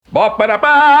The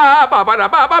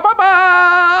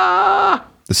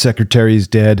secretary is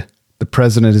dead. The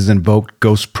president has invoked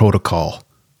ghost protocol.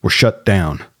 We're shut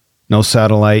down. No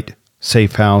satellite,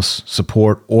 safe house,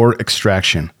 support, or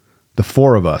extraction. The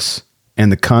four of us and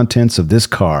the contents of this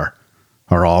car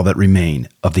are all that remain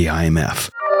of the IMF.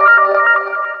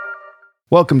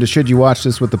 Welcome to Should You Watch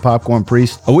This with the Popcorn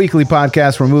Priest, a weekly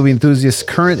podcast where movie enthusiasts,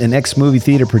 current and ex-movie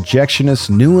theater projectionists,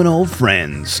 new and old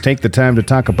friends take the time to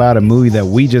talk about a movie that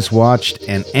we just watched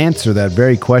and answer that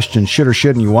very question, should or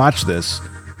shouldn't you watch this?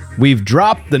 We've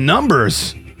dropped the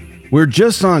numbers. We're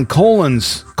just on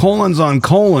colons on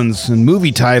colons, and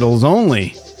movie titles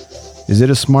only. Is it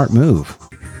a smart move?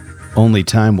 Only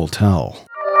time will tell.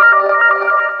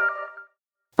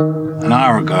 An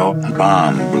hour ago, a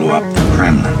bomb blew up the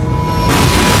Kremlin.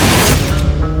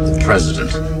 The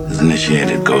president has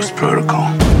initiated ghost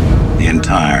protocol. The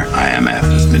entire IMF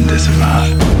has been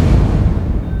disavowed.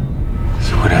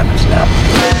 So what happens now?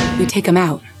 We take him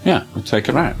out. Yeah, we take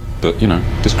her out, but,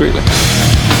 discreetly.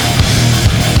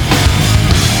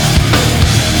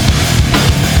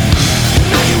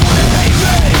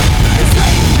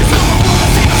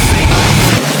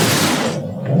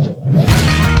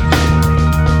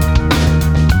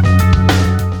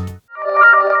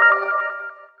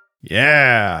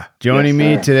 Yeah. Joining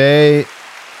me today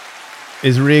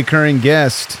is a reoccurring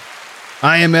guest,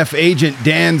 IMF agent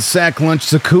Dan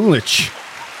Sacklunch Zakulich.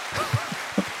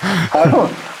 I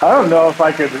don't know if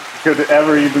I could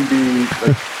ever even be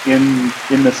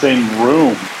in the same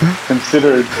room,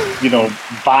 considered,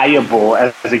 viable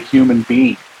as a human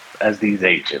being as these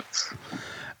agents.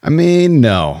 I mean,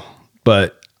 no,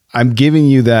 but I'm giving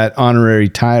you that honorary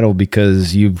title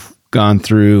because you've gone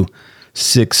through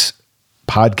 6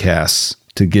 podcasts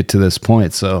to get to this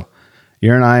point. So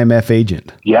you're an IMF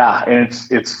agent. Yeah. And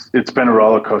it's been a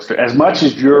roller coaster. As much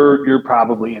as you're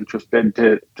probably interested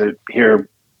to hear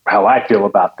how I feel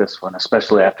about this one,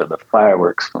 especially after the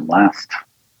fireworks from last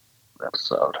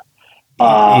episode.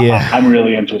 I'm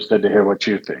really interested to hear what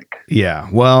you think. Yeah.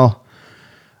 Well,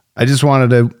 I just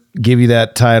wanted to give you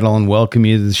that title and welcome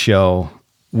you to the show.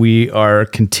 We are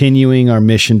continuing our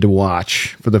mission to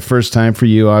watch, for the first time for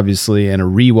you, obviously, and a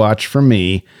rewatch for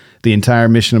me, the entire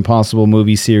Mission Impossible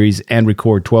movie series and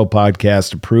record 12 podcasts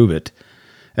to prove it.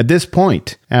 At this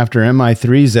point, after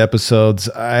MI3's episodes,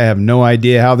 I have no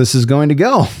idea how this is going to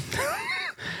go.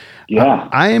 Yeah.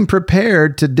 I am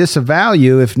prepared to disavow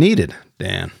you if needed,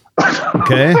 Dan.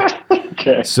 Okay?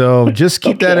 Okay. So just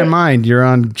keep that in mind. You're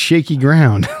on shaky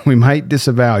ground. We might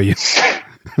disavow you.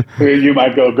 You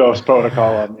might go ghost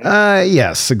protocol on me.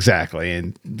 Yes, exactly.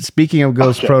 And speaking of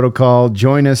ghost protocol,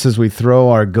 join us as we throw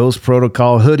our ghost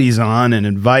protocol hoodies on and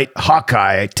invite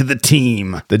Hawkeye to the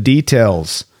team. The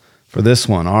details for this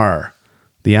one are: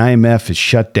 the IMF is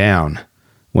shut down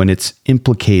when it's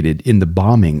implicated in the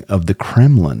bombing of the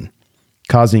Kremlin,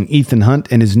 causing Ethan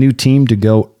Hunt and his new team to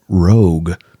go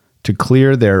rogue to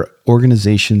clear their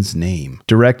organization's name.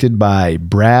 Directed by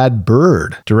Brad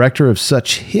Bird, director of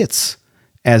such hits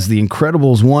as The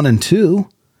Incredibles 1 and 2,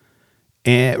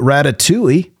 and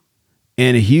Ratatouille,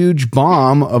 and a huge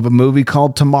bomb of a movie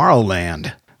called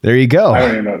Tomorrowland. There you go. I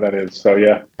don't even know what that is. So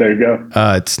yeah, there you go.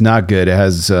 It's not good. It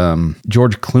has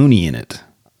George Clooney in it,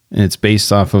 and it's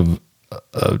based off of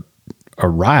a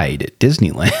ride at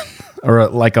Disneyland, or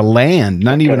like a land,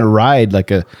 not even a ride, like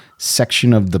a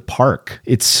section of the park.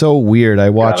 It's so weird.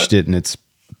 I watched it and it's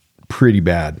pretty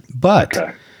bad. But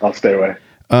I'll stay away.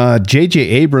 J.J.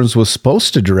 Abrams was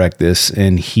supposed to direct this,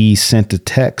 and he sent a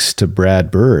text to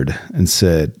Brad Bird and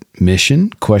said,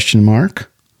 "Mission?" ?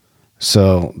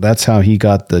 So that's how he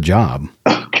got the job.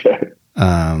 Okay.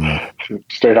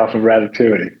 Straight off of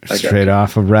Ratatouille.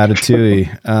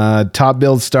 Top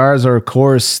billed stars are, of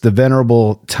course, the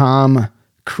venerable Tom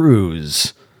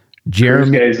Cruise.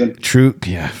 Gazing. True.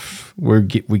 Yeah.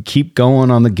 We keep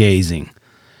going on the gazing.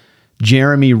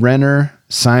 Jeremy Renner,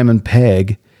 Simon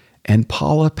Pegg, and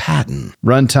Paula Patton.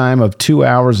 Runtime of 2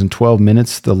 hours and 12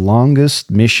 minutes, the longest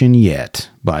mission yet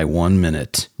by 1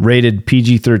 minute. Rated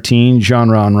PG-13,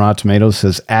 genre on Rotten Tomatoes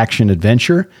says action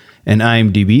adventure, and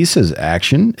IMDb says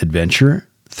action adventure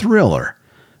thriller.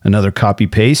 Another copy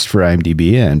paste for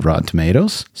IMDb and Rotten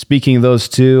Tomatoes. Speaking of those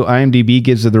two, IMDb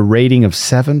gives it a rating of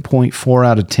 7.4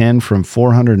 out of 10 from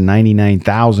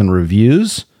 499,000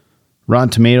 reviews. Rotten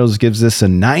Tomatoes gives this a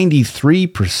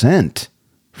 93%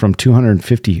 from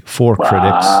 254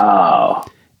 critics,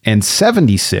 and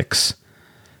 76%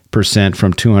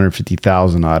 from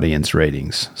 250,000 audience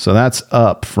ratings. So that's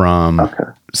up from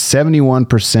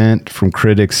 71% from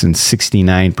critics and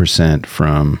 69%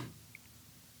 from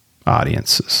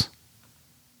audiences.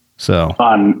 So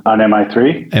on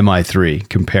MI3? MI3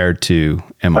 compared to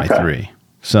MI3. Okay.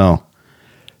 So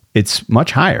it's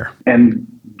much higher. And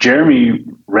Jeremy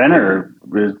Renner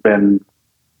has been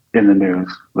in the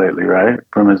news lately, right?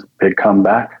 From his big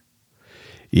comeback.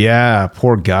 Yeah,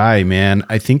 poor guy, man.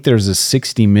 I think there's a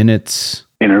 60 Minutes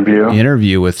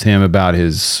interview with him about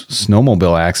his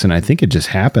snowmobile accident. I think it just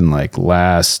happened like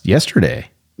yesterday.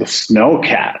 The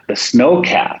snowcat.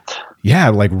 Yeah,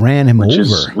 like ran him over.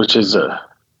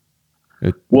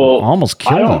 Almost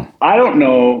killed him. I don't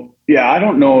know. Yeah, I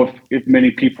don't know if many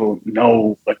people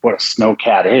know like what a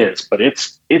snowcat is, but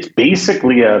it's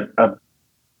basically a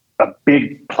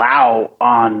big plow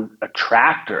on a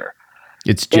tractor.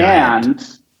 It's giant.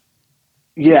 And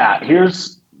yeah,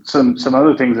 here's some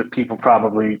other things that people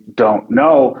probably don't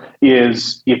know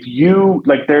is if you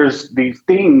like, there's these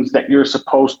things that you're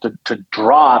supposed to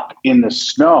drop in the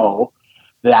snow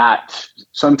that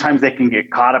sometimes they can get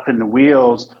caught up in the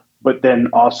wheels, but then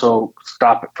also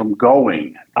stop it from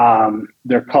going.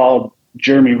 They're called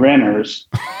Jeremy Renners.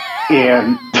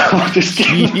 And just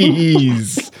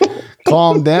jeez,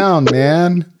 calm down,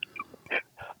 man.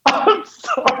 I'm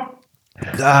sorry.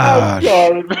 Gosh,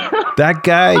 that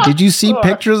guy. Did you see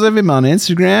pictures of him on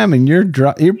Instagram? And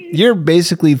you're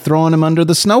basically throwing him under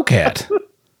the snowcat.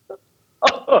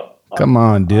 Come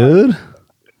on, dude.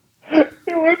 It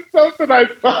was something I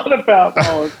thought about while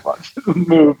I was watching the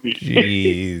movie.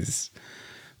 Jeez,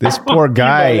 this poor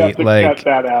guy, like,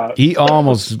 he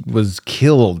almost was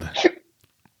killed.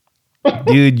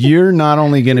 Dude, you're not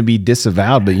only going to be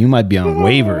disavowed, but you might be on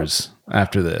waivers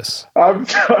after this. I'm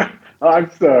sorry. All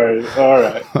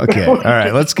right. Okay. All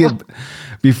right. Let's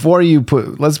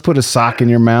put a sock in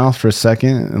your mouth for a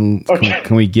second, and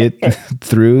can we get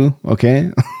through?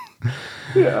 Okay.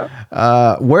 Yeah.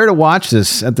 Where to watch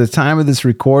this? At the time of this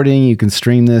recording, you can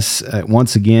stream this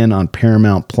once again on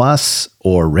Paramount Plus,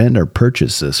 or rent or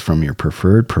purchase this from your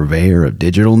preferred purveyor of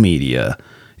digital media.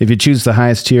 If you choose the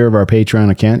highest tier of our Patreon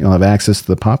account, you'll have access to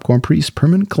the Popcorn Priest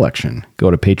permanent collection.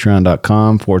 Go to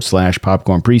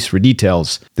patreon.com/Popcorn Priest for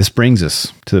details. This brings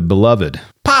us to the beloved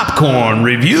Popcorn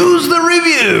Reviews the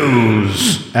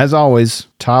Reviews. As always,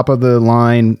 top of the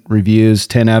line reviews,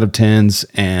 10 out of 10s,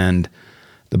 and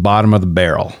the bottom of the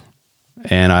barrel.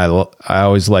 And I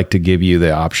always like to give you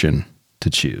the option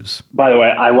to choose. By the way,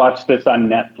 I watched this on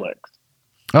Netflix.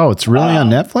 Oh, it's really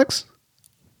on Netflix?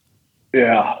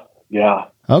 Yeah.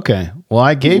 Okay. Well,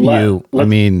 I gave you, on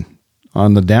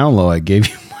the download, I gave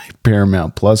you my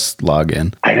Paramount Plus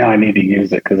login. I know I need to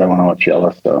use it because I want to watch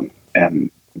Yellowstone.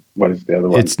 And what is the other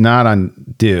one? It's not on,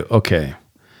 dude. Okay.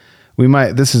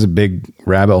 This is a big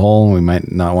rabbit hole. We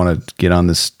might not want to get on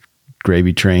this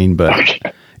gravy train, but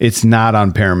it's not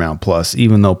on Paramount Plus,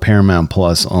 even though Paramount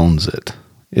Plus owns it.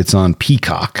 It's on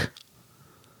Peacock.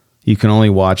 You can only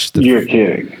watch You're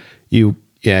kidding. You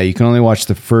can only watch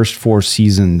the first 4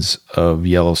 seasons of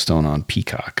Yellowstone on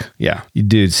Peacock. Yeah.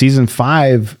 Dude, season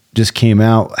 5 just came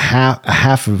out,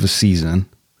 half of a season,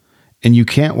 and you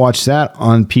can't watch that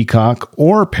on Peacock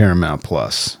or Paramount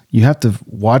Plus. You have to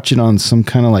watch it on some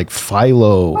kind of like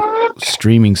Philo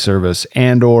streaming service,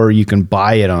 and or you can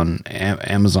buy it on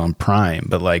Amazon Prime.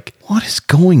 But like, what is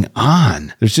going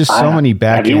on? There's just so many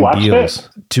back end deals.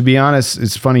 To be honest,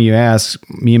 it's funny you ask.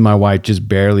 Me and my wife just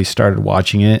barely started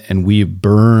watching it, and we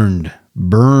burned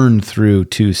through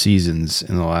 2 seasons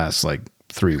in the last like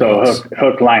 3 weeks. So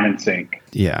hook, line, and sink.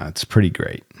 Yeah, it's pretty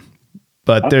great.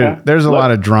 But there's a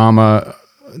lot of drama,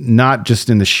 not just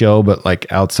in the show, but like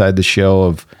outside the show,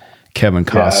 of Kevin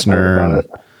Costner. And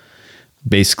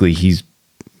basically, he's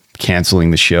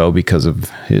canceling the show because of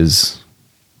his,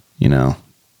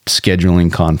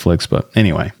 scheduling conflicts. But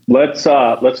anyway, let's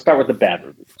start with the bad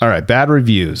reviews. All right, bad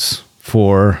reviews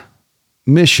for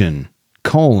Mission: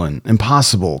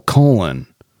 Impossible: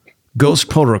 Ghost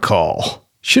Protocol.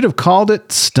 Should have called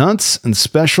it Stunts and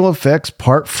Special Effects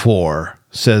Part 4,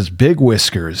 says Big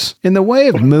Whiskers. In the way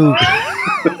of movies,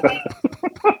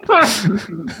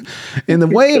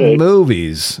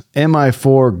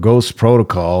 MI4 Ghost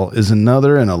Protocol is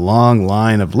another in a long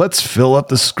line of let's fill up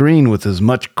the screen with as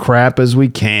much crap as we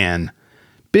can.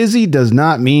 Busy does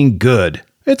not mean good.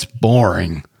 It's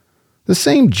boring. The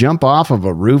same jump off of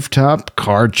a rooftop,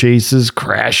 car chases,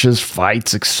 crashes,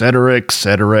 fights, etc.,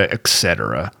 etc.,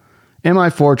 etc.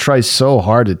 MI4 tries so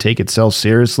hard to take itself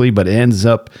seriously, but ends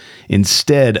up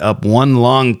instead up one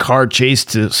long car chase,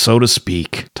 so to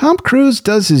speak. Tom Cruise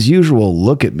does his usual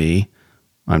look at me,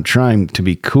 I'm trying to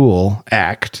be cool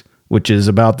act, which is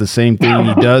about the same thing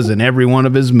he does in every one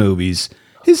of his movies.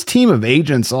 His team of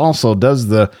agents also does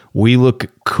the "we look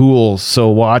cool, so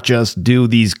watch us do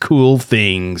these cool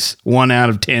things." 1 out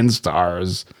of 10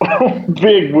 stars.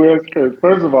 Big Whiskers.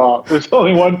 First of all, there's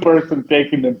only one person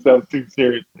taking themselves too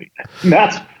seriously. And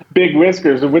that's Big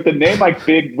Whiskers. And with a name like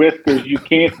Big Whiskers, you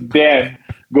can't then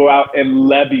go out and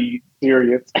levy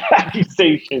serious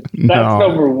accusations. That's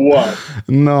number one.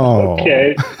 No.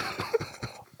 Okay.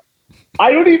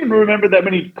 I don't even remember that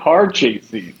many car chase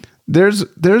scenes.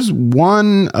 There's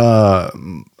one,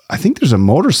 I think there's a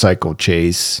motorcycle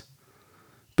chase,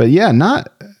 but yeah,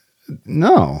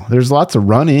 there's lots of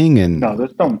running and. No,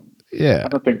 there's no. Yeah. I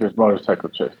don't think there's motorcycle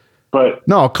chase. But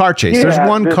no, car chase. Yeah, there's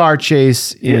one car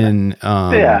chase in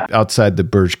outside the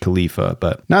Burj Khalifa,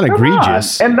 but not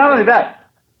egregious. And not only that,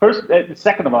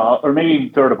 second of all, or maybe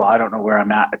even third of all, I don't know where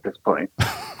I'm at this point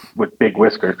with Big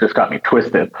Whiskers. Just got me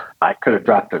twisted. I could have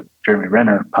dropped a Jeremy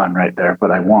Renner pun right there,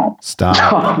 but I won't. Stop.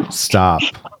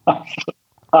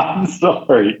 I'm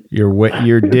sorry.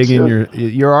 You're digging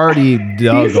you're already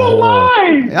dug He's a hole.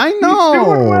 alive. I know.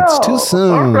 Well. It's too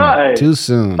soon. All right. Too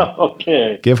soon.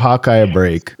 Okay. Give Hawkeye a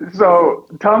break. So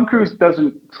Tom Cruise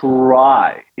doesn't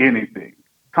try anything.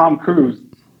 Tom Cruise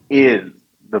is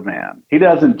the man. He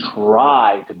doesn't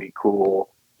try to be cool.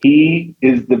 He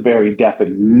is the very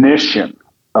definition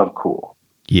of cool.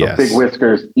 Yes. So Big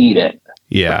Whiskers, eat it.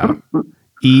 Yeah.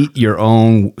 Eat your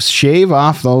own. Shave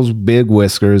off those big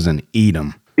whiskers and eat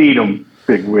them. Eat them,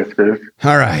 Big Whiskers.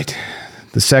 All right.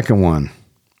 The second one.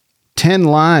 10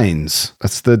 lines.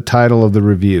 That's the title of the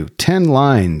review. 10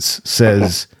 lines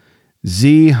says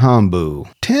Z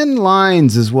Hambu. 10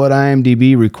 lines is what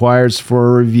IMDb requires for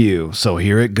a review. So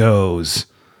here it goes.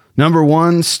 Number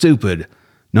 1, stupid.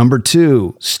 Number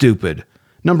 2, stupid.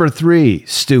 Number 3,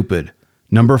 stupid.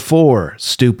 Number 4,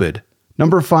 stupid.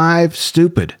 Number 5,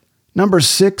 stupid. Number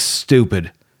 6,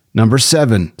 stupid. Number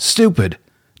 7, stupid.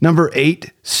 Number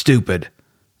 8, stupid.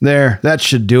 There, that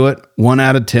should do it. 1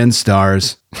 out of 10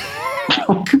 stars.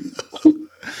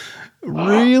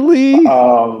 Really?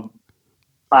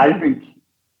 I think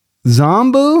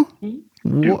Zombu?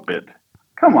 stupid.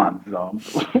 Come on,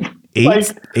 Zombu.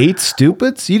 Eight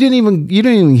stupids? You didn't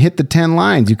even hit the 10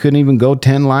 lines. You couldn't even go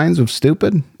 10 lines of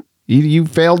stupid? You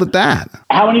failed at that.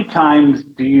 How many times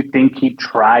do you think he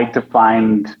tried to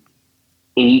find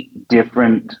 8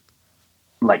 different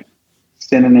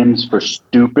synonyms for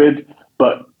stupid,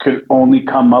 but could only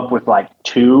come up with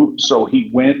 2? So he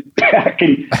went back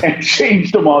and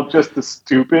changed them all just to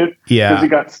stupid. Yeah. Because he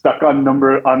got stuck on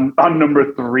number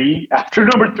 3. After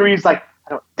number 3, he's like,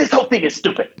 this whole thing is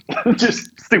stupid.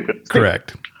 Just stupid.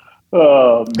 Correct.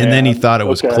 Oh, man. And then he thought it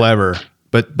was clever.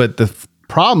 But the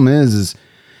problem is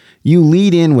you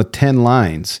lead in with 10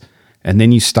 lines and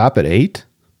then you stop at 8?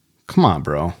 Come on,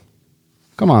 bro.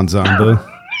 Come on, Zombu.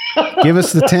 Give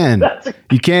us the 10.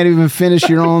 You can't even finish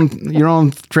your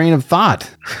own train of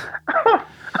thought.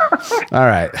 All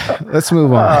right, let's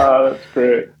move on. Oh, that's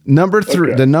great. Number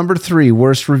 3, the number 3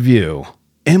 worst review.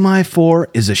 MI4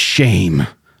 is a shame.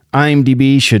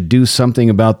 IMDb should do something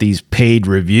about these paid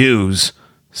reviews,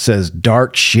 says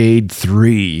Dark Shade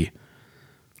 3.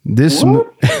 This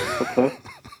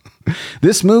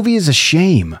movie is a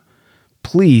shame.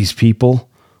 Please, people,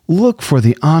 look for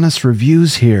the honest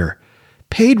reviews here.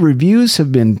 Paid reviews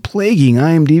have been plaguing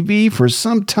IMDb for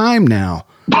some time now,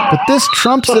 but this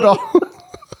trumps it all.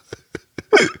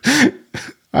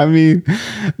 I mean,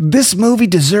 this movie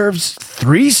deserves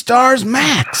 3 stars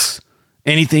max.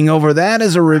 Anything over that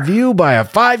is a review by a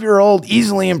 5-year-old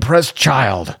easily impressed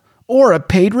child or a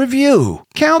paid review.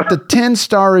 Count the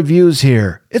 10-star reviews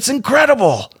here. It's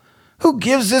incredible. Who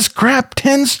gives this crap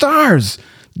 10 stars?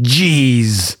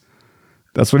 Jeez.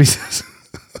 That's what he says.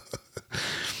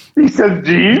 He says,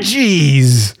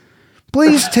 Jeez.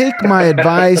 Please take my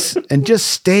advice and just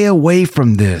stay away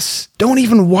from this. Don't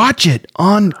even watch it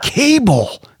on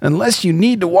cable unless you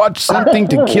need to watch something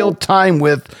to kill time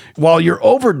with while your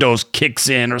overdose kicks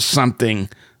in or something.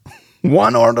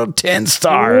 1 out of 10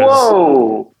 stars.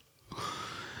 Whoa.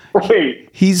 Wait.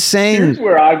 He's saying, here's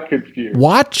where I'm confused.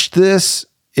 Watch this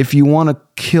if you want to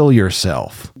kill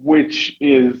yourself. Which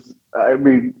is,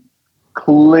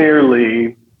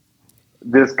 clearly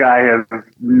this guy has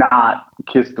not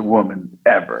kissed a woman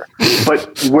ever.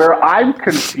 But where I'm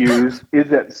confused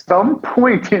is at some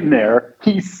point in there,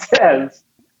 he says,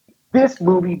 this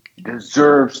movie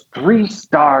deserves 3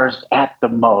 stars at the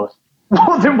most.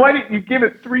 Well, then why didn't you give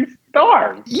it 3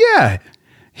 stars? Yeah,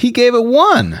 he gave it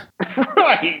 1.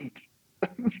 Right.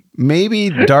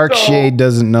 Maybe Dark Shade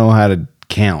doesn't know how to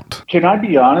count. Can I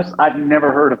be honest? I've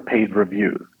never heard of paid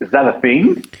reviews. Is that a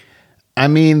thing? I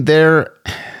mean, there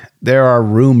are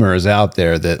rumors out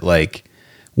there that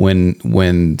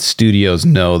when studios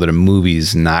know that a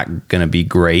movie's not going to be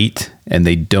great and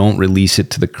they don't release it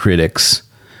to the critics,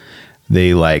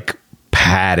 they like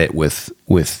pad it with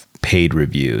paid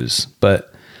reviews.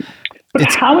 But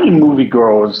how many movie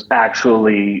girls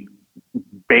actually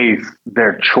base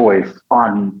their choice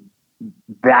on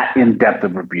that in-depth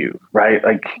of review, right?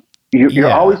 Like you're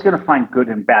always going to find good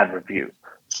and bad reviews.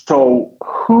 So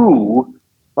who,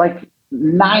 like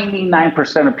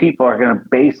 99% of people are going to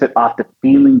base it off the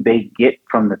feeling they get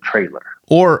from the trailer.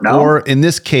 Or in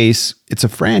this case, it's a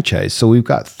franchise. So we've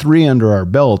got 3 under our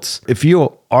belts. If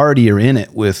you already are in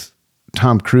it with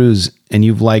Tom Cruise and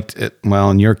you've liked it, well,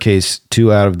 in your case,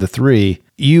 2 out of the 3,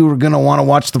 you are going to want to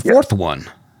watch the 4th one.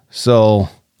 So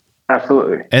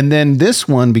absolutely. And then this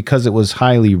one, because it was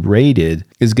highly rated,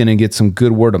 is going to get some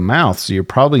good word of mouth. So you're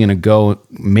probably going to go,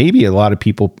 maybe a lot of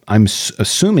people, I'm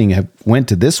assuming, went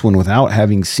to this one without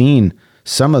having seen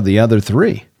some of the other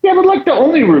 3. Yeah, but like the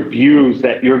only reviews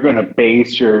that you're going to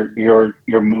base your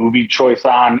movie choice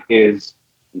on is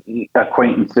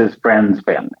acquaintances, friends,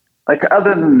 family. Like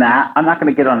other than that, I'm not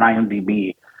going to get on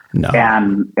IMDb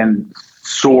and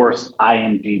source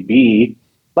IMDb.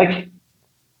 Like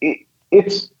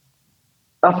it's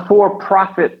a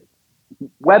for-profit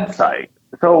website.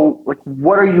 So like,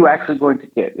 what are you actually going to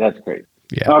get? That's crazy.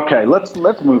 Yeah. Okay, let's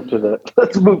move to the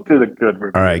good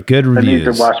reviews. All right, good reviews. I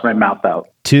need to wash my mouth out.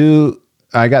 2,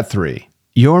 I got 3.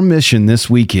 Your mission this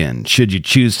weekend, should you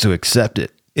choose to accept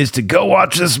it, is to go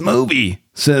watch this movie,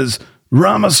 says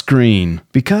Rama Screen,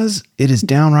 because it is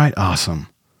downright awesome.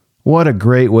 What a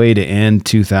great way to end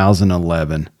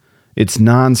 2011. It's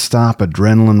nonstop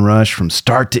adrenaline rush from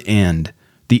start to end.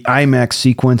 The IMAX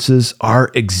sequences are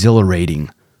exhilarating.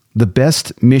 The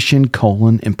best Mission: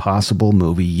 Impossible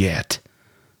movie yet.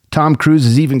 Tom Cruise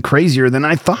is even crazier than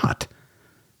I thought.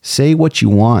 Say what you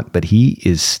want, but he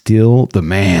is still the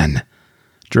man.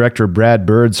 Director Brad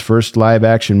Bird's first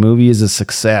live-action movie is a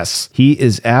success. He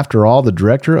is, after all, the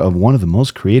director of one of the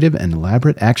most creative and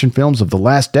elaborate action films of the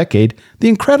last decade,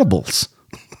 The Incredibles.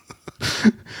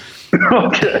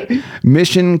 Okay.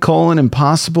 Mission: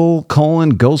 Impossible: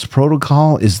 Ghost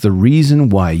Protocol is the reason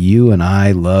why you and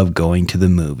I love going to the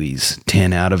movies.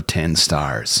 10 out of 10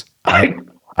 stars. I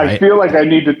feel like I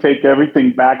need to take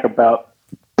everything back about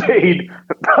paid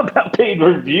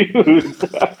reviews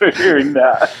after hearing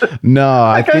that. No,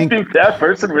 I think that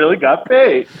person really got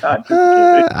paid.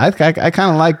 I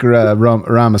kind of like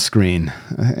Rama Screen.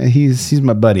 He's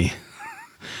my buddy.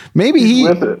 Maybe he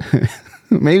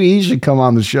should come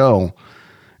on the show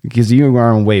because you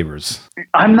are on waivers.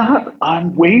 I'm not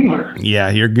on waiver. Yeah,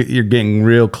 you're getting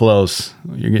real close.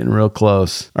 You're getting real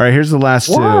close. All right, here's the last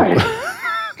Why? 2.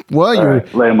 Well,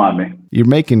 lay them on me. You're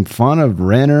making fun of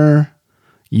Renner.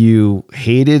 You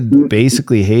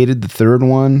basically hated the 3rd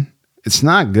one. It's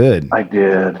not good. I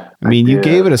did. I mean, you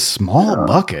gave it a small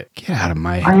bucket. Get out of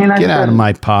my out of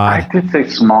my pod. I did say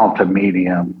small to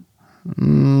medium.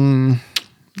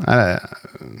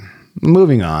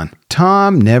 Moving on.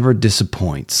 Tom never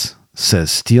disappoints,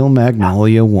 says Steel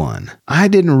Magnolia 1. I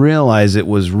didn't realize it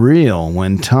was real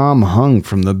when Tom hung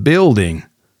from the building.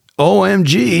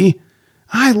 OMG,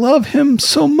 I love him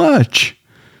so much.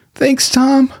 Thanks,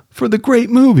 Tom, for the great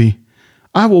movie.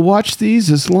 I will watch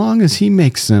these as long as he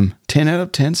makes them. 10 out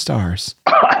of 10 stars.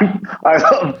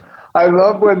 I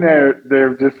love when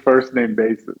they're just first name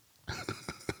basis.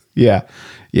 Yeah.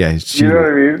 Yeah. You know what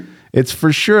I mean? It's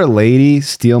for sure a lady,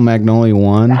 Steel Magnolia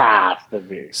 1. Has to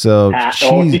be. So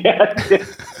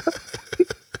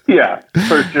yeah,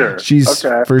 for sure. She's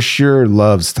for sure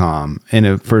loves Tom in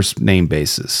a first name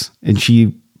basis. And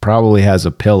she probably has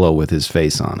a pillow with his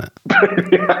face on it.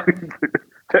 Yeah.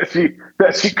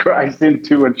 That she cries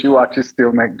into when she watches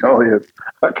Steel Magnolias.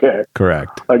 Okay.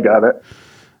 Correct. I got it.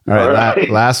 All right.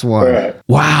 Last one. Right.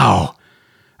 Wow.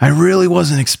 I really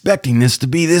wasn't expecting this to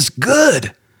be this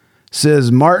good,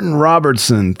 says Martin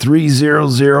Robertson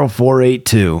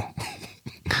 300482.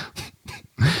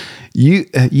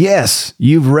 Yes,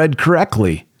 you've read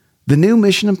correctly. The new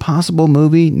Mission Impossible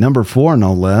movie, number 4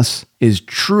 no less, is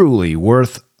truly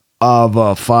worth of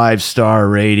a 5-star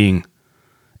rating.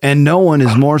 And no one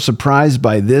is more surprised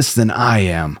by this than I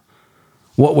am.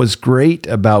 What was great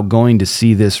about going to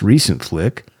see this recent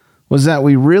flick was that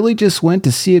we really just went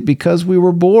to see it because we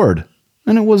were bored.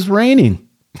 And it was raining.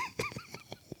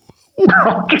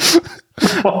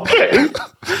 Okay.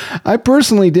 I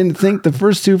personally didn't think the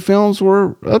first 2 films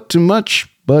were up to much,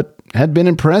 but had been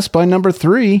impressed by number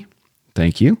 3.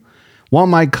 Thank you. While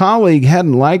my colleague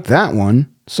hadn't liked that one,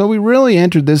 so we really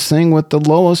entered this thing with the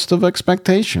lowest of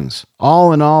expectations.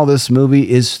 All in all, this movie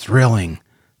is thrilling,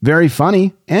 very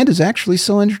funny, and is actually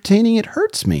so entertaining it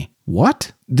hurts me.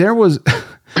 What? There was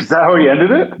Is that how he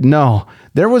ended it? No.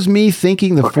 There was me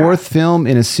thinking the fourth film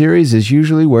in a series is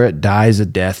usually where it dies a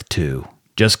death too.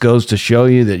 Just goes to show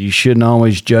you that you shouldn't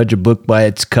always judge a book by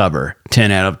its cover.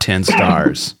 10 out of 10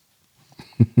 stars.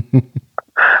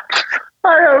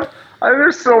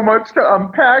 There's so much to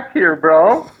unpack here,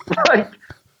 bro. Like,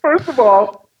 first of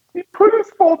all, he put his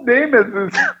full name as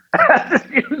his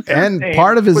username. And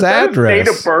part of his address. His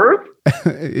date of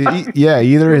birth? Yeah,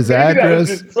 either his Maybe that was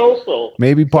address, his social.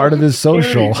 maybe part of his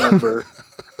social.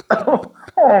 Oh,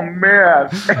 man.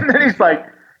 And then he's like,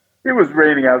 it was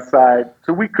raining outside,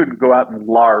 so we couldn't go out and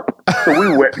LARP. So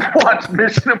we went and watched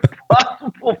Mission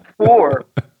Impossible 4.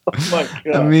 Oh, my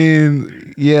God. I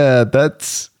mean, yeah,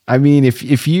 that's... I mean,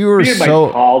 if you were so...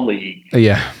 my colleague.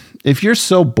 Yeah. If you're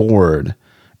so bored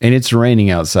and it's raining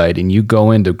outside and you go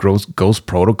into Ghost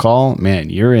Protocol, man,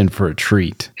 you're in for a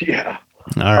treat. Yeah.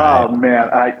 All right. Oh,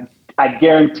 man. I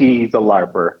guarantee he's a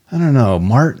LARPer. I don't know.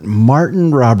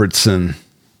 Martin Robertson.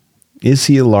 Is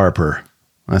he a LARPer?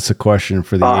 That's a question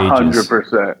for the ages.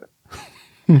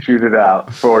 100%. Shoot it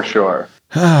out, for sure.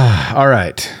 All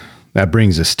right. That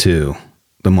brings us to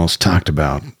the most talked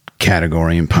about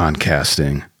category in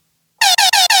podcasting.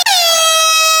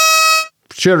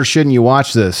 Should or shouldn't you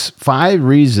watch this? 5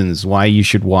 reasons why you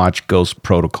should watch Ghost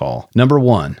Protocol. Number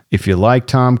 1, if you like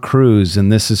Tom Cruise,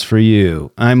 and this is for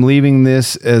you. I'm leaving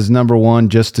this as number 1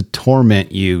 just to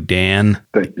torment you, Dan.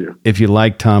 Thank you. If you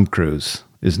like Tom Cruise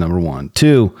is number 1.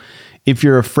 2, if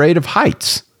you're afraid of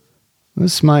heights,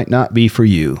 this might not be for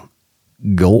you.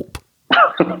 Gulp.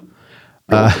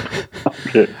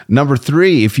 Okay. Number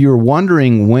 3, if you're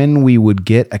wondering when we would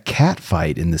get a cat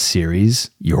fight in the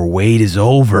series, your wait is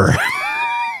over.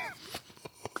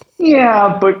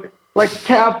 Yeah, but like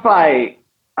cat fight,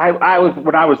 I was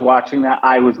when I was watching that,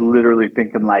 I was literally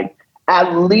thinking like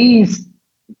at least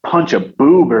punch a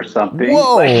boob or something.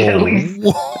 Whoa.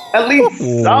 Like, at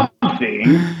least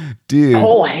something. Dude.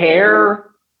 Whole hair.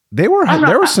 There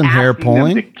was some hair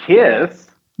pulling. To kiss.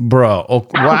 Bro,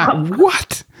 wow.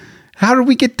 What? How did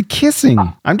we get to kissing?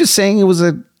 I'm just saying it was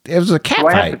a cat Do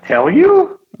I fight. have to tell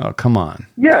you? Oh, come on.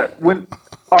 Yeah.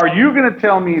 Are you going to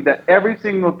tell me that every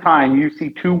single time you see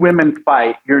 2 women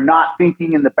fight, you're not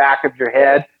thinking in the back of your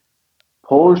head,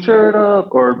 pull her shirt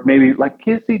up, or maybe like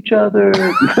kiss each other,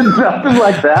 nothing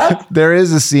like that? There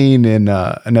is a scene in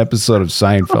an episode of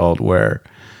Seinfeld where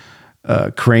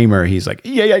Kramer, he's like,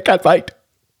 yeah, cat fight.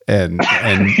 And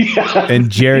and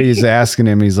Jerry is asking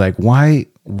him, he's like, why?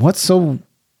 What's so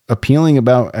appealing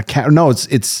about a cat? No,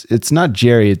 it's not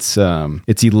Jerry. It's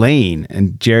Elaine.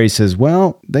 And Jerry says,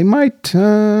 well, they might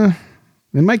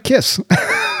kiss.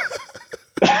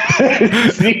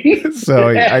 See? So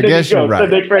I guess you're right.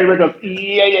 So Nick Kramer goes,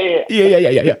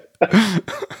 yeah.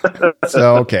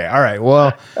 So, okay. All right.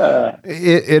 Well,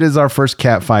 it is our first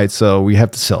cat fight, so we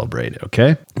have to celebrate it.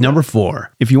 Okay. Number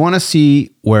 4, if you want to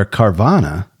see where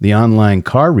Carvana, the online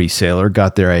car reseller,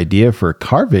 got their idea for a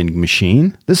car vending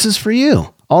machine, this is for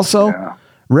you. Also,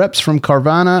 reps from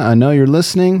Carvana, I know you're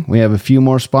listening. We have a few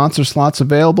more sponsor slots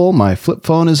available. My flip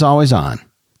phone is always on.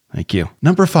 Thank you.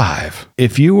 Number 5,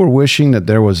 if you were wishing that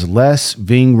there was less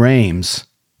Ving Rhames,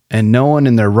 and no one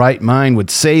in their right mind would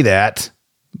say that,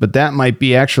 but that might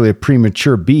be actually a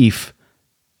premature beef.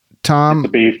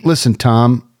 Tom, listen,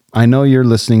 Tom, I know you're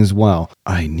listening as well.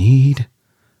 I need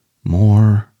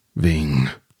more Ving.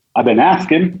 I've been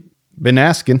asking.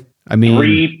 I mean,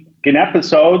 3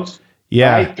 episodes.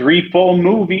 Yeah. Right? 3 full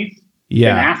movies.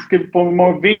 Yeah. And asking for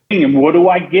more Ving. And what do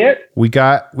I get? We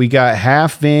got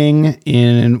half Ving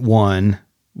in 1.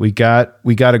 We got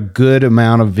a good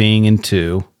amount of Ving in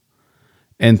 2.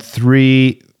 And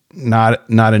 3, not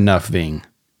enough Ving.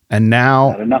 And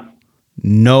now, Not enough.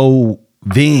 No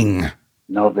Ving.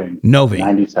 No Ving.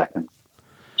 90 seconds.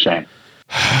 Shame.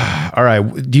 All right.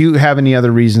 Do you have any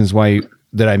other reasons why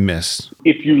that I missed?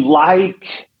 If you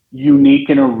like unique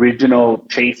and original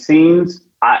chase scenes,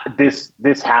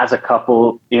 this has a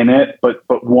couple in it, but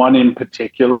one in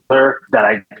particular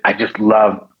that I just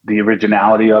love the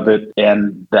originality of it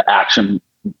and the action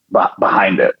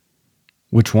behind it.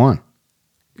 Which one?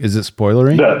 Is it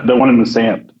spoilery? The one in the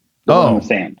sand. The one in the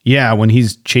sand. Yeah, when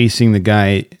he's chasing the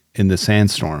guy in the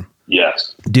sandstorm.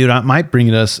 Yes. Dude, I might bring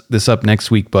this up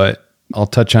next week, but I'll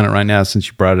touch on it right now since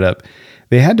you brought it up.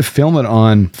 They had to film it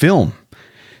on film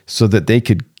so that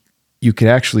you could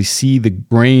actually see the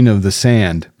grain of the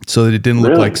sand so that it didn't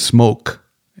look like smoke.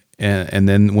 And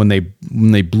then when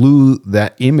they blew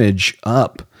that image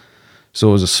up, so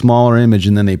it was a smaller image,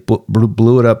 and then they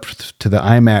blew it up to the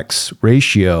IMAX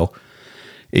ratio,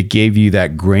 it gave you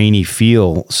that grainy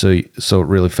feel. So it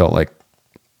really felt like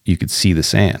you could see the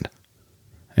sand.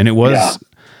 And it was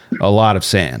a lot of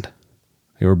sand.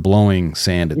 They were blowing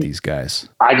sand at these guys.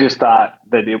 I just thought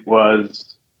that it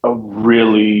was a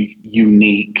really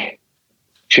unique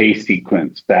chase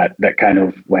sequence that kind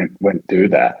of went through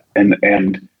that.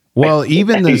 And well, I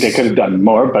think they could have done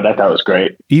more, but I thought it was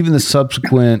great. Even the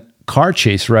subsequent car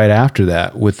chase right after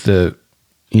that with the,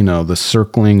 the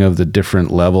circling of the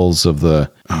different levels of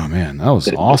the, oh man, that was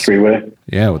awesome. The freeway.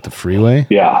 Yeah, with the freeway.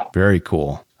 Yeah. Very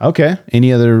cool. Okay.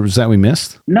 Any others that we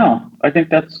missed? No, I think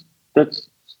that's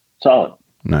solid.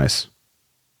 Nice.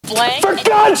 Blank. For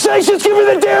God's sakes, just give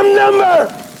me the damn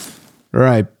number! All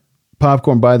right.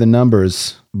 Popcorn by the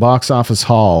numbers. Box office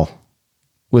haul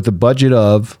with a budget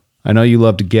of, I know you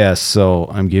love to guess, so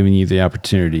I'm giving you the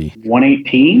opportunity.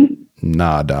 118?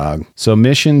 Nah, dog. So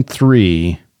Mission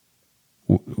 3,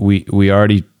 we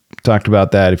already talked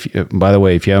about that. By the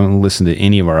way, if you haven't listened to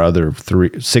any of our other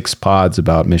 6 pods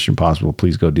about Mission Impossible,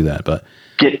 please go do that. But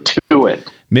get to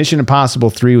it. Mission Impossible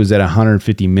 3 was at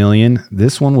 150 million.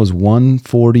 This one was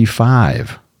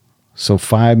 145. So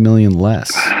 5 million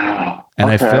less. Wow. And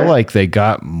Okay. I feel like they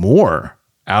got more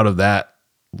out of that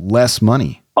less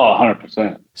money. Oh,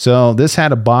 100%. So this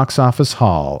had a box office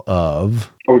haul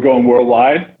of Are we going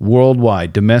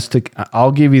worldwide? domestic.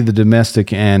 I'll give you the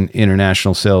domestic and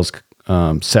international sales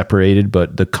separated,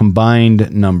 but the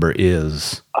combined number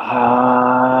is.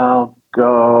 I'll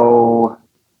go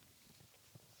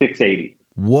 680.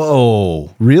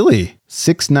 Whoa, really?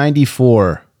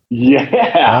 694.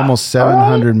 Yeah. Almost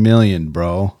 700 million,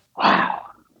 bro. Wow.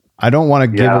 I don't want to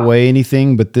give away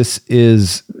anything, but this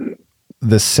is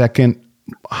the second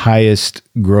highest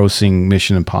grossing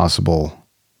Mission Impossible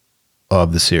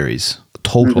of the series.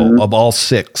 Total of all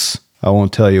 6. I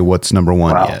won't tell you what's number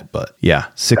 1 yet, but yeah,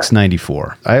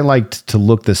 694. I liked to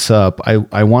look this up.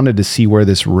 I wanted to see where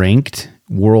this ranked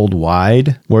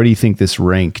worldwide. Where do you think this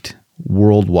ranked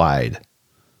worldwide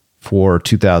for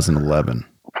 2011?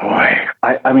 Boy,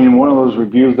 I mean, one of those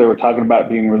reviews they were talking about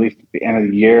being released at the end of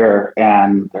the year,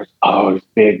 and there's always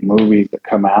big movies that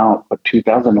come out. But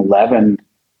 2011,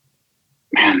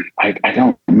 man, I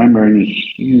don't remember any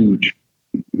huge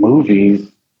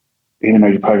movies, even though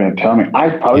you're probably going to tell me.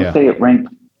 I'd probably say it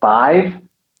ranked 5.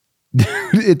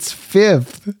 It's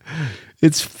 5th.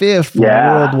 It's 5th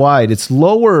worldwide. It's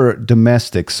lower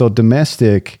domestic. So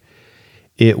domestic,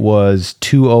 it was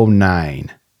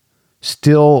 209.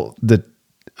 Still, the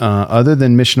other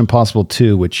than Mission Impossible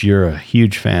 2, which you're a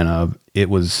huge fan of, it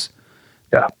was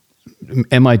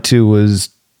MI2 was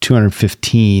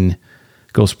 215.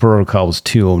 Ghost Protocol was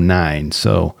 209.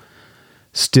 So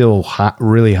still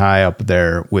really high up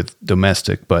there with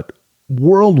domestic, but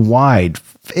worldwide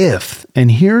 5th. And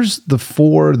here's the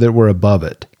 4 that were above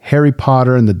it: Harry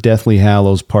Potter and the Deathly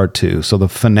Hallows Part 2. So the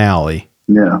finale.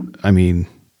 Yeah. I mean,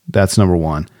 that's number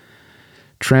 1.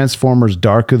 Transformers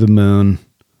Dark of the Moon,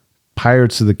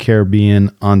 Pirates of the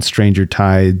Caribbean on Stranger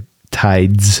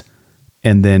Tides,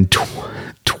 and then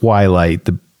Twilight,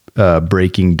 the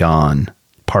Breaking Dawn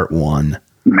Part 1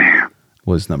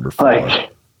 was number 4.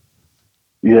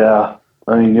 Yeah.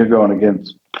 I mean, you're going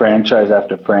against franchise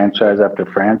after franchise after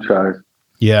franchise.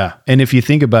 Yeah. And if you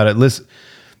think about it, listen,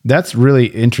 that's really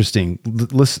interesting.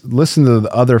 Listen to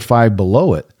the other 5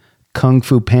 below it: Kung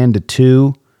Fu Panda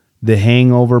 2, The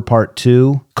Hangover Part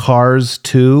 2, Cars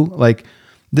 2. Like,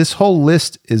 this whole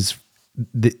list is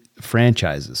the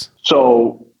franchises.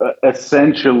 So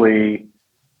essentially,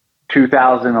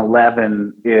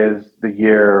 2011 is the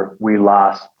year we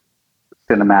lost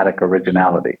cinematic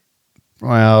originality.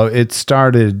 Well, it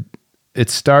started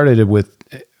with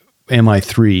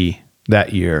MI3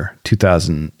 that year,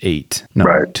 2008. No,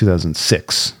 Right.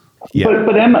 2006. Yeah.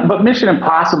 But Mission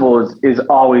Impossible is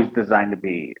always designed to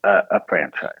be a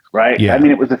franchise, right? Yeah. I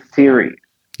mean, it was a series.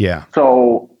 Yeah.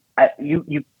 So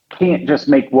you can't just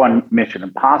make one Mission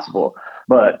Impossible,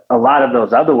 but a lot of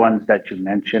those other ones that you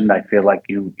mentioned, I feel like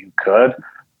you could.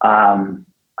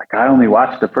 Like, I only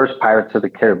watched the first Pirates of the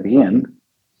Caribbean.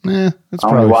 That's I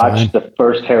only probably watched fine. the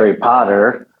first Harry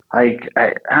Potter. I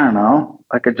don't know.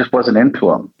 Like, I just wasn't into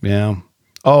them. Yeah.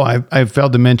 Oh, I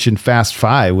failed to mention Fast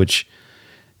 5, which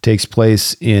takes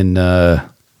place in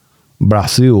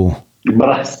Brazil,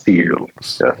 Yeah,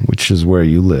 which is where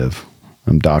you live.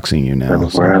 I'm doxing you now.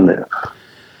 that's where I live.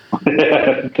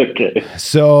 It's okay.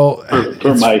 So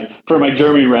For my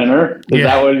Jeremy Renner, is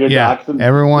that what you're doxing?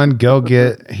 Everyone go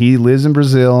he lives in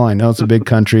Brazil. I know it's a big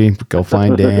country, but go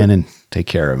find Dan and take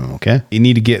care of him, okay? You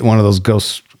need to get one of those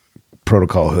Ghost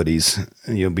Protocol hoodies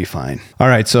and you'll be fine. All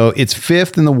right, so it's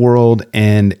 5th in the world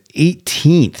and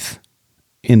 18th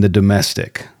in the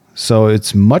domestic. So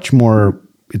it's much more,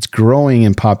 it's growing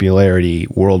in popularity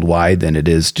worldwide than it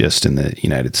is just in the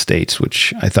United States,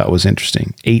 which I thought was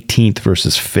interesting. 18th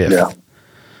versus 5th. Yeah.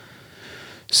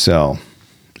 So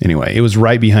anyway, it was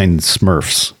right behind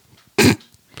Smurfs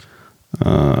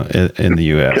in the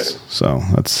U.S. So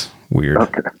that's weird.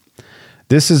 Okay.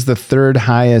 This is the third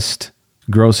highest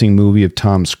grossing movie of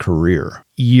Tom's career,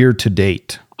 year to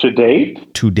date. To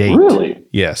date? To date. Really?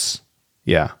 Yes.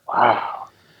 Yeah. Wow.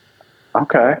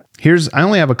 Okay. I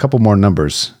only have a couple more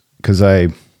numbers because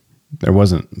there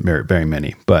wasn't very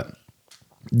many, but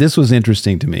this was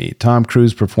interesting to me. Tom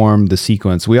Cruise performed the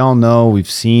sequence. We all know, we've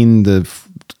seen the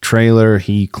trailer.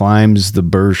 He climbs the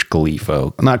Burj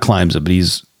Khalifa. Not climbs it, but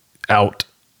he's out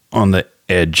on the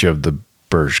edge of the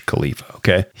Burj Khalifa.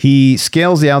 Okay. He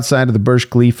scales the outside of the Burj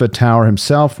Khalifa tower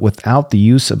himself without the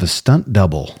use of a stunt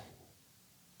double.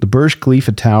 The Burj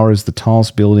Khalifa tower is the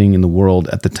tallest building in the world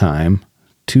at the time,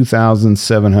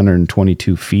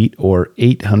 2,722 feet or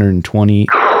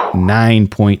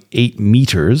 829.8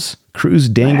 meters. Cruise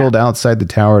dangled outside the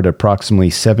tower at approximately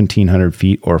 1,700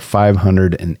 feet or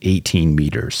 518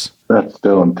 meters. That's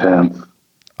still intense.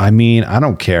 I mean, I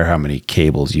don't care how many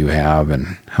cables you have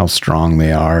and how strong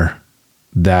they are.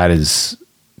 That is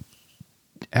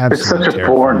absolutely It's such a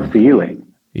foreign feeling.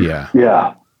 Yeah.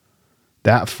 Yeah.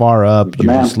 That far up,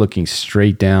 you're Man. just looking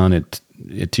straight down at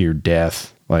to your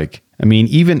death. Like, I mean,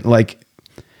 even like,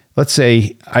 let's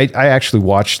say I actually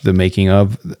watched the making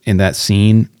of in that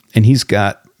scene, and he's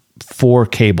got 4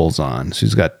 cables on. So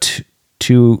he's got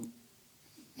two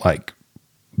like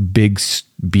big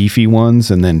beefy ones,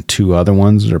 and then 2 other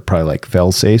ones that are probably like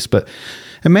fail safes. But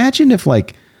imagine if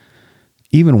like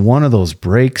even one of those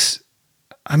breaks.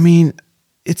 I mean,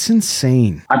 it's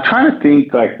insane. I'm trying to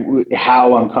think like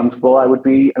how uncomfortable I would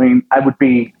be. I mean, I would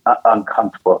be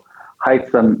uncomfortable. Heights,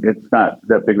 it's not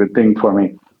that big of a thing for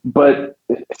me. But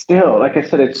still, like I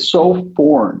said, it's so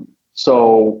foreign.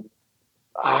 So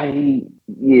he's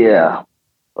the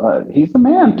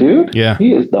man, dude. Yeah.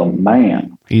 He is the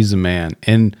man. He's the man.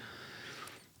 And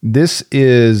this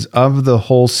is, of the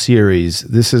whole series,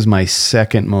 this is my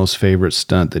second most favorite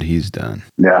stunt that he's done.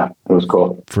 Yeah, it was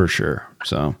cool. For sure.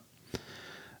 So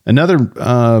another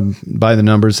by the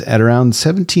numbers at around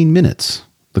 17 minutes.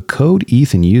 The code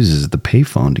Ethan uses at the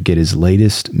payphone to get his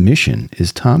latest mission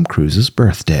is Tom Cruise's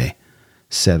birthday.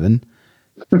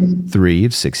 7/3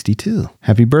 of 62.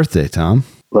 Happy birthday, Tom.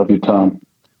 Love you, Tom.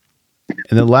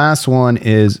 And the last one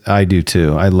is, I do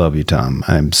too. I love you, Tom.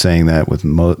 I'm saying that with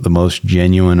the most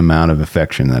genuine amount of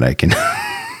affection that I can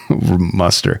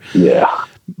muster. Yeah.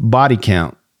 Body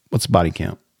count. What's body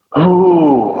count?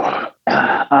 Ooh.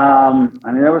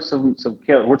 I mean, there was some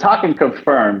kill. We're talking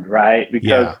confirmed, right?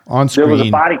 Because on there was a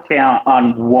screen. body count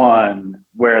on one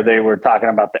where they were talking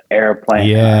about the airplane.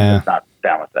 Yeah. I was not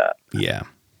down with that. Yeah.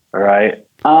 All right.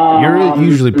 You're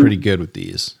usually pretty good with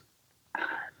these.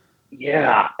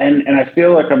 Yeah, and I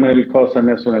feel like I'm going to be close on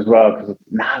this one as well because it's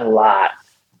not a lot.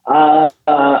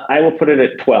 I will put it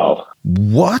at 12.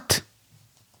 What?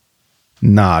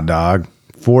 Nah, dog.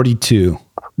 42.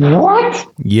 What?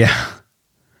 Yeah.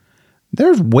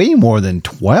 There's way more than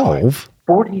 12.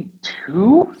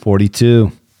 42?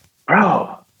 42.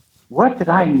 Bro, what did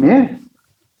I miss?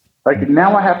 Like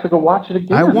now I have to go watch it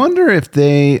again. I wonder if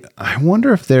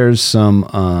there's some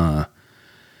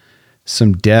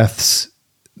deaths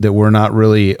that we're not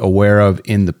really aware of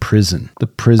in the prison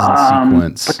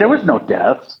sequence. But there was no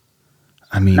deaths.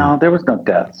 I mean, No, there was no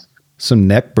deaths. some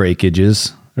neck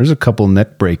breakages. There's a couple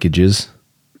neck breakages,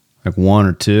 like 1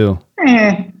 or 2.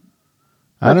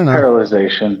 I don't know.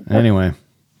 Paralyzation. Anyway,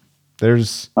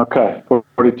 there's Okay,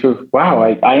 42. Wow,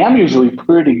 I am usually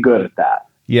pretty good at that.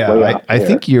 Way up I there.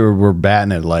 think we're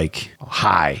batting it like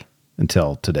high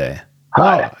until today.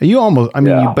 High. Well, you almost. I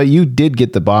mean, Yeah. but you did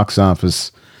get the box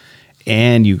office,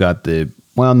 and you got the.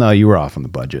 Well, no, you were off on the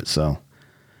budget, so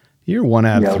you're 1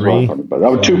 out of 3. I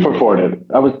was 2 for 4 today.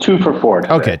 I was 2 for 4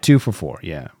 today. Okay, 2 for 4.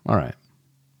 Yeah, all right.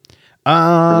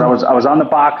 'Cause I was on the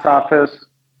box office.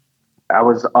 I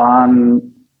was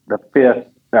on the 5th.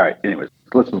 All right. Anyways,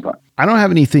 let's move on. I don't have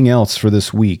anything else for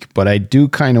this week, but I do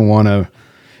kind of want to.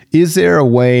 Is there a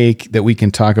way that we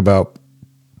can talk about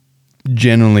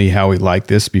generally how we like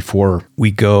this before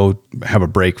we go have a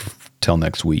break till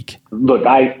next week? Look,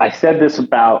 I said this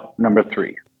about number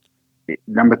 3.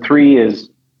 Number 3 is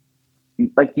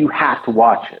like you have to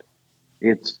watch it.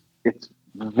 It's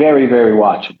very, very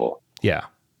watchable. Yeah.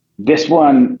 This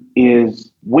one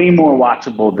is way more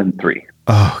watchable than 3.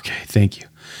 Oh, okay. Thank you.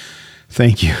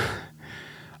 Thank you.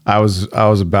 I was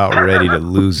about ready to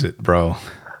lose it, bro.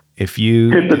 If you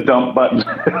Hit the dump button.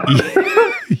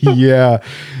 yeah,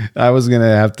 I was going to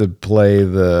have to play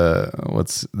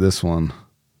what's this one?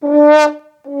 It's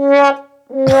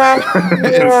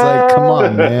like, come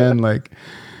on, man. Like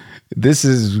this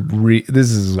is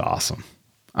awesome.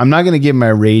 I'm not going to give my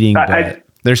rating, but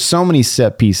There's so many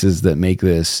set pieces that make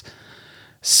this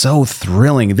so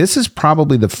thrilling. This is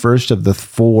probably the first of the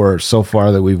 4 so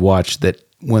far that we've watched that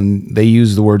when they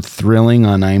use the word thrilling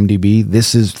on IMDb,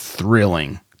 this is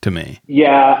thrilling to me.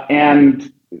 Yeah,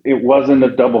 and it wasn't a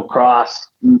double cross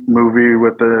movie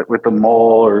with the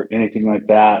mole or anything like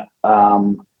that.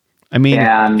 I mean,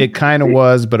 it kind of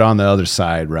was, but on the other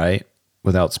side, right?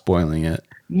 Without spoiling it.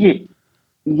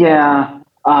 Yeah.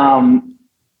 And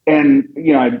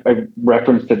I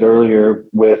referenced it earlier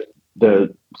with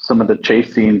some of the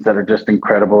chase scenes that are just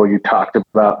incredible. You talked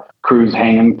about Cruise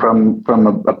hanging from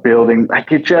a building.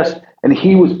 And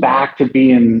he was back to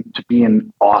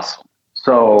being awesome.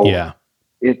 So yeah,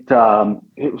 it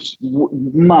was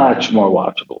much more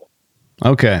watchable.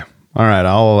 Okay. All right.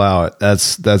 I'll allow it.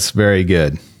 That's very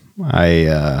good.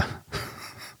 I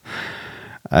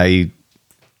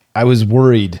was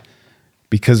worried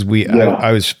because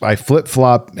I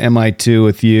flip-flop MI2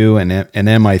 with you and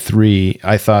MI3.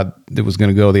 I thought it was going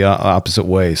to go the opposite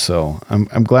way. So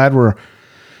I'm glad we're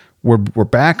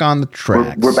back on the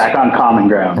tracks. We're back on common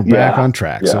ground. We're back on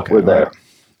tracks. Yeah, okay. we're there.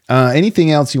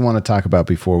 Anything else you want to talk about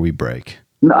before we break?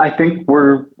 No, I think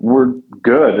we're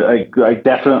good. I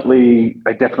definitely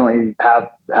have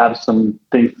some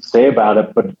things to say about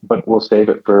it, but we'll save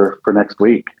it for next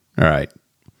week. All right.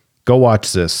 Go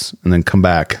watch this and then come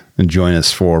back and join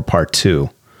us for part 2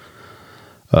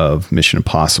 of Mission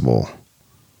Impossible.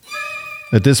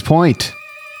 At this point,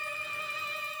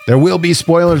 there will be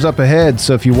spoilers up ahead.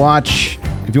 So if you want to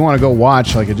go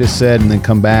watch, like I just said, and then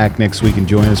come back next week and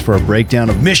join us for a breakdown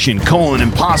of Mission: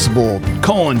 Impossible: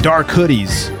 Dark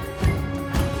Hoodies.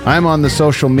 I'm on the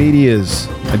social medias.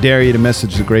 I dare you to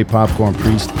message the great Popcorn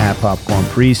Priest at Popcorn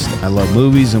Priest. I love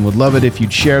movies and would love it if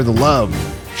you'd share the love.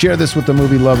 Share this with a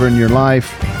movie lover in your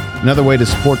life. Another way to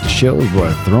support the show is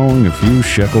by throwing a few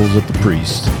shekels at the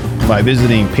priest by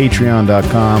visiting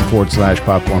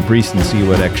patreon.com/Popcorn Priest and see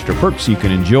what extra perks you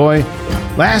can enjoy.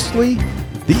 Lastly,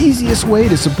 the easiest way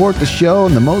to support the show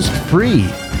and the most free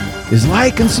is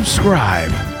like and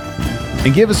subscribe.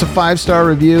 And give us a 5-star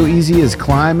review, easy as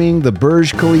climbing the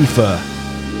Burj Khalifa,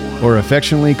 or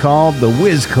affectionately called the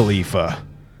Wiz Khalifa.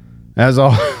 As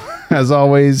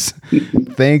always,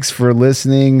 thanks for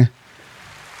listening,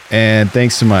 and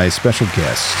thanks to my special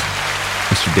guest,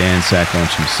 Mr. Dan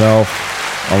Sacklunch himself.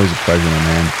 Always a pleasure, my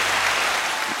man.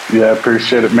 Yeah,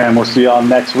 appreciate it, man. We'll see y'all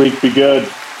next week. Be good.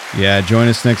 Yeah, join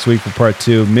us next week for part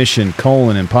 2, Mission: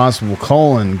 Impossible: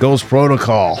 Ghost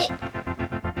Protocol.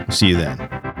 See you then.